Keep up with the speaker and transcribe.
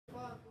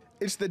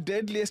It's the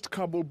deadliest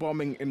Kabul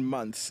bombing in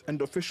months,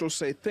 and officials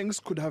say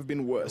things could have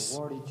been worse.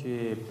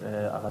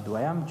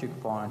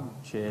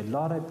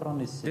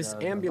 This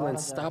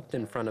ambulance stopped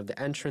in front of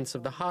the entrance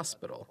of the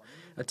hospital,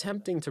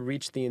 attempting to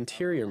reach the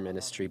Interior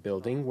Ministry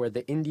building where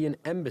the Indian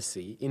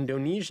Embassy,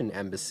 Indonesian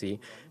Embassy,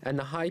 and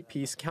the High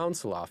Peace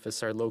Council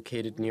office are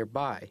located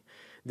nearby.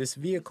 This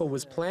vehicle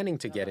was planning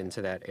to get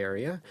into that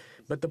area,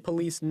 but the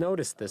police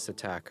noticed this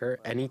attacker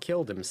and he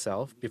killed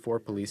himself before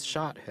police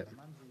shot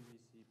him.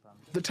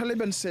 The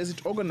Taliban says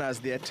it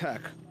organized the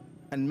attack,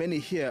 and many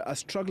here are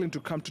struggling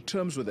to come to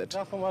terms with it.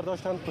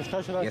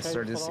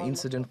 Yesterday's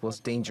incident was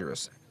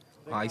dangerous.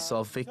 I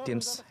saw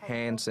victims'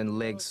 hands and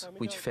legs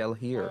which fell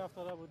here.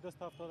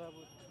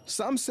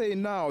 Some say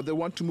now they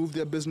want to move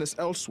their business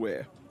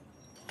elsewhere.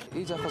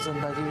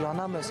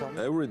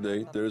 Every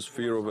day there is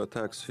fear of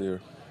attacks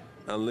here,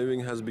 and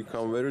living has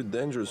become very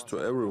dangerous to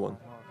everyone.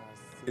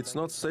 It's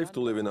not safe to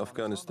live in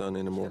Afghanistan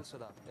anymore.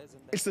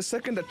 It's the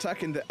second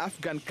attack in the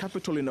Afghan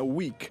capital in a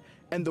week,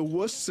 and the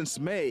worst since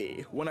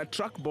May, when a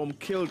truck bomb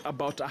killed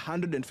about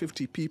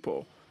 150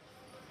 people.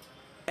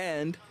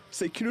 And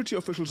security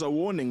officials are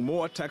warning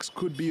more attacks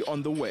could be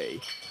on the way.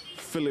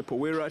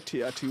 Owira,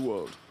 TRT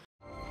World.